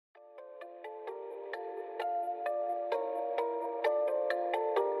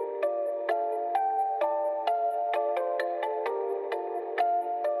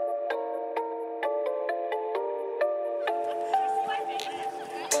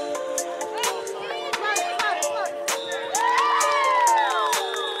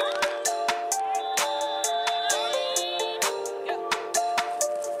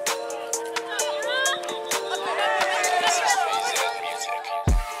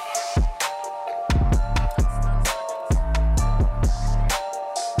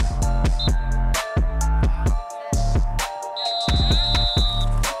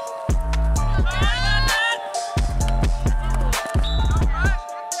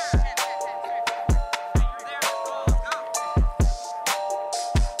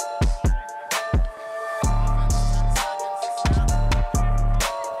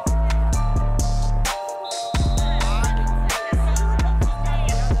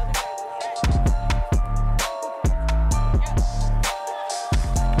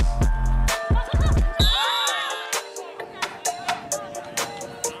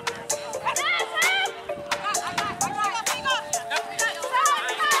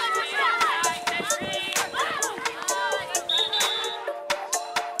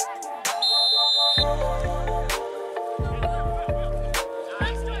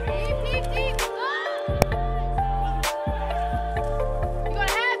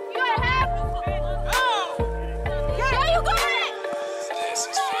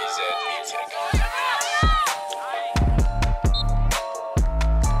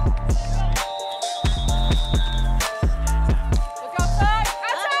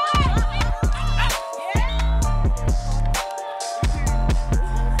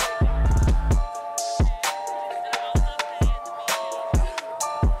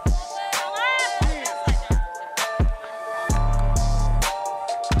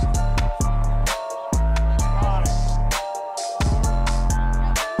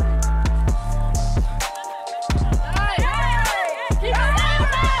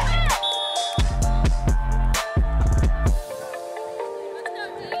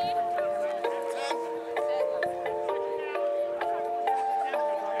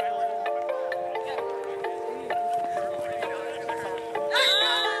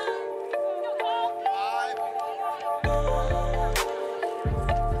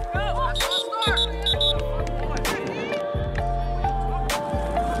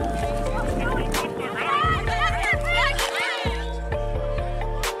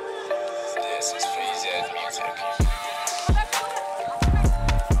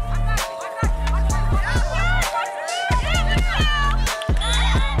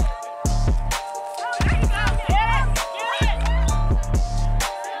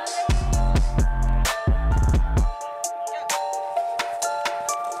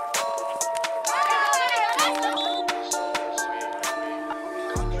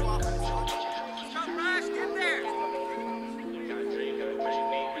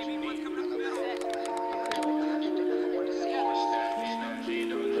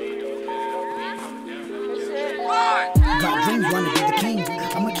Got dreams, wanna be the king.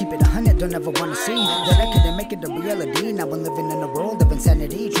 I'ma keep it 100, don't ever wanna see that I couldn't make it a reality. Now I'm living in a world of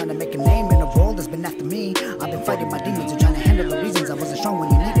insanity, trying to make a name in a world that's been after me. I've been fighting my demons and trying to handle the reasons I wasn't strong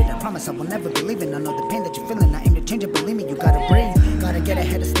when you needed. I promise I will never be leaving. I know the pain that you're feeling, I aim to change it, believe me, you gotta breathe. Gotta get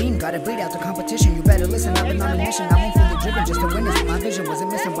ahead of steam, gotta beat out the competition. You better listen, I've been on a mission, I won't fully driven just to win this. My vision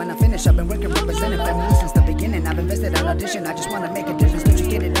wasn't missing when I finished. I've been working, representing family since the beginning. I've invested on audition, I just wanna make a difference. Don't you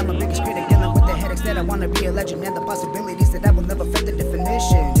get it? I'm my biggest critic, dealing with the headaches that I wanna be a legend, and the possibilities that I will never fit the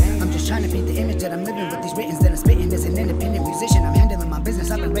definition. I'm just trying to paint the image that I'm living with these writtens that I'm spitting. As an independent musician, I'm handling my business.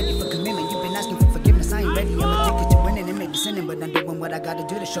 I've been ready for commitment. You've been asking for forgiveness, I ain't ready. I'm addicted to winning and maybe sinning, but I'm doing what I gotta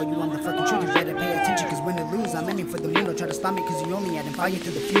do to show you I'm the fucking truth. You better pay attention, cause win or lose, I'm aiming for the moon. Don't try to stop me, cause you only adding fire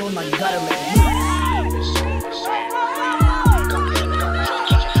to the fuel. Now you gotta let it loose.